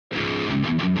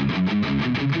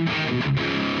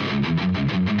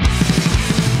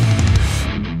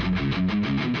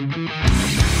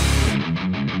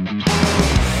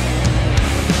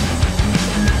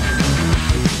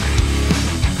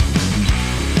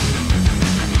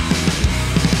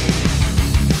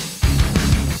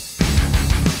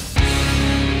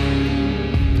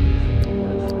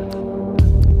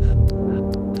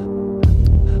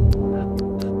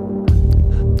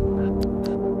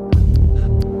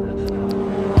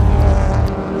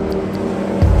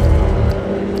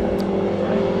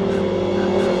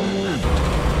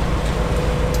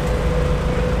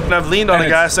and I've leaned on a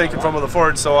gas tank in front of the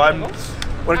Ford, so I'm.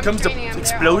 When it comes to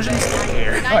explosions, Oh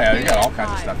yeah, you got all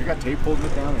kinds of stuff. You got tape holding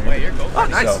it down there. Wait, you're oh,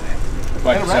 nice. So,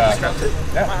 but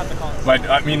but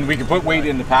I mean, we can put weight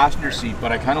in the passenger seat,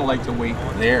 but I kind of like the weight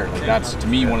there. Like that's to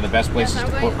me one of the best places to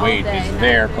put weight is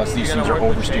there. Plus these things are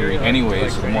oversteering anyway,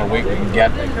 so the more weight we can get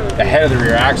the head of the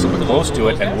rear axle, but close to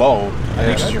it and low,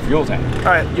 reduces your fuel tank. All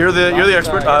right, you're the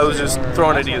expert. I was just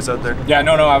throwing ideas out there. Yeah,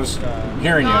 no, I was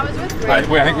hearing you. I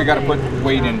think we got to put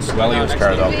weight in Swellio's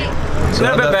car though. It's a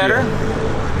little bit better,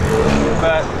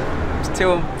 but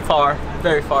still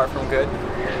very far from good.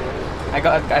 I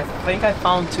think I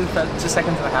found 2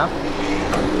 seconds and a half,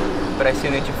 but I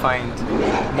still need to find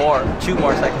 2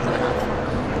 more seconds and a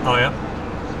half. Oh yeah?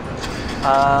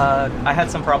 I had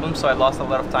some problems, so I lost a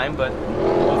lot of time, but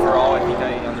overall I think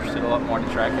I understood a lot more the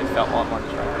track. It felt a lot more the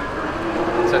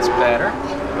track. So it's better,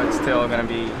 but still gonna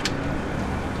be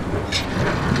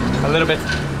a little bit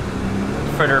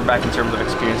further back in terms of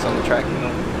experience on the track, you know.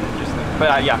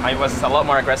 But yeah, I was a lot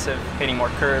more aggressive, hitting more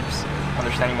curbs,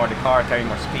 understanding more the car, carrying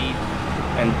more speed,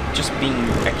 and just being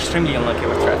extremely unlucky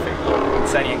with traffic.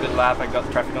 Setting a good lap, I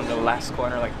got traffic on the last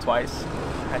corner like twice.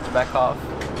 I had to back off.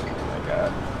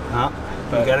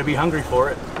 You gotta be hungry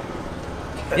for it.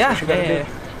 That's yeah, what you gotta do.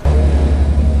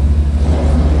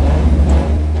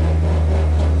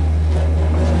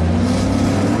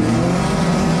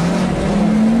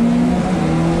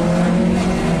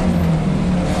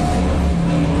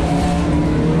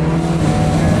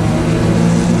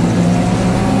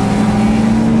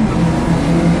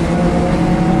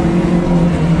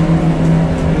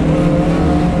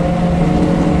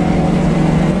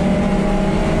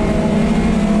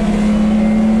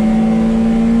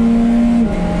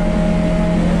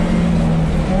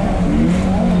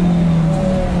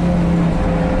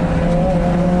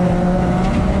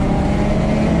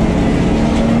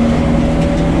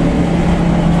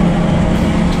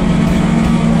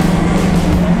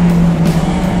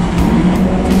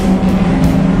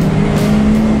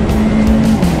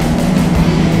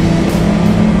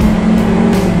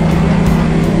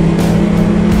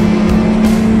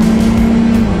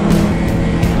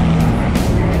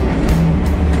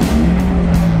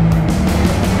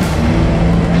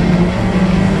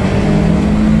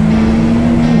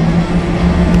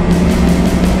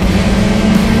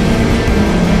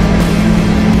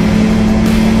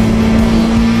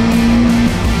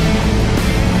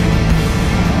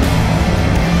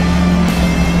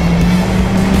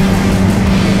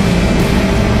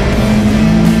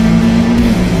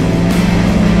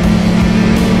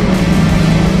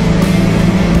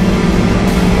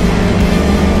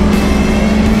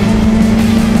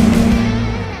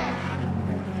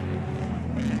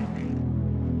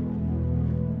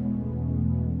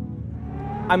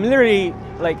 I'm literally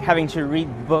like having to read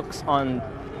books on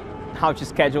how to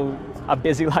schedule a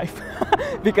busy life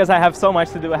because I have so much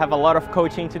to do. I have a lot of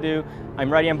coaching to do.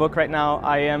 I'm writing a book right now.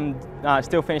 I am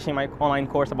still finishing my online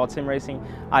course about sim racing.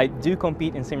 I do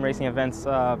compete in sim racing events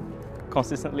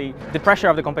consistently. The pressure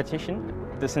of the competition,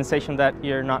 the sensation that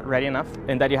you're not ready enough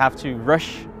and that you have to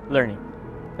rush learning.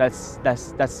 That's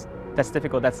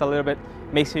difficult. That's a little bit,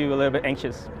 makes you a little bit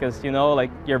anxious because you know,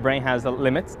 like your brain has a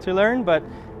limit to learn, but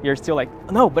you're still like,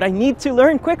 no, but I need to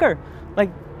learn quicker.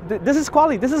 Like this is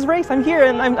quality, this is race, I'm here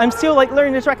and I'm still like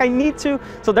learning the track, I need to.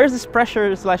 So there's this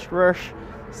pressure slash rush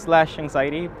slash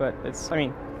anxiety, but it's, I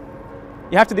mean,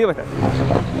 you have to deal with it.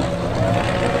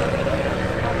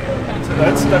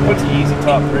 So that puts you easy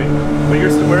top 3. But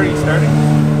where are you starting?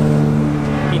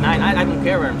 P9, I don't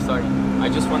care where I'm starting. I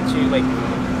just want to like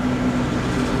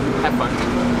have fun.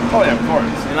 Oh yeah, of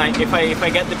course. And if I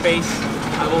get the pace,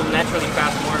 I will naturally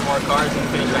pass more and more cars and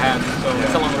finish ahead. So yeah.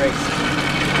 It's a long race.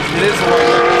 It is a long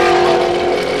race.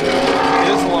 It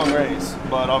is a long race,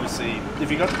 but obviously, if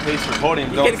you got the pace for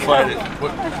podium, don't fight it.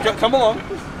 Come along.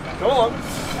 Come along.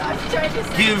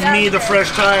 Give me the fresh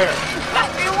tire.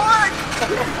 It worked.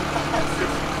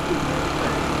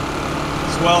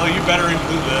 Swell, you better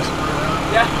include this.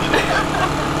 Yeah.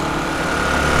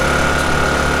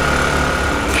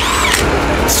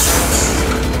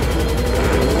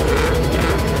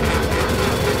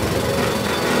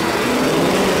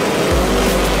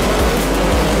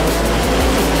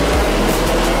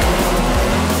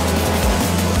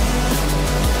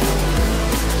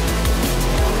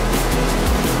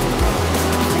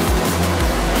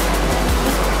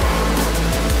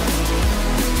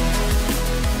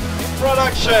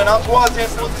 Production en troisième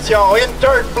position. In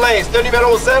third place, de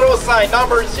numéro 05,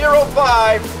 number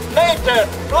 05, Nathan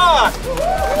Block.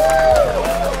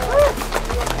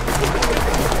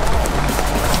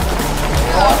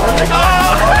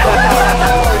 Oh!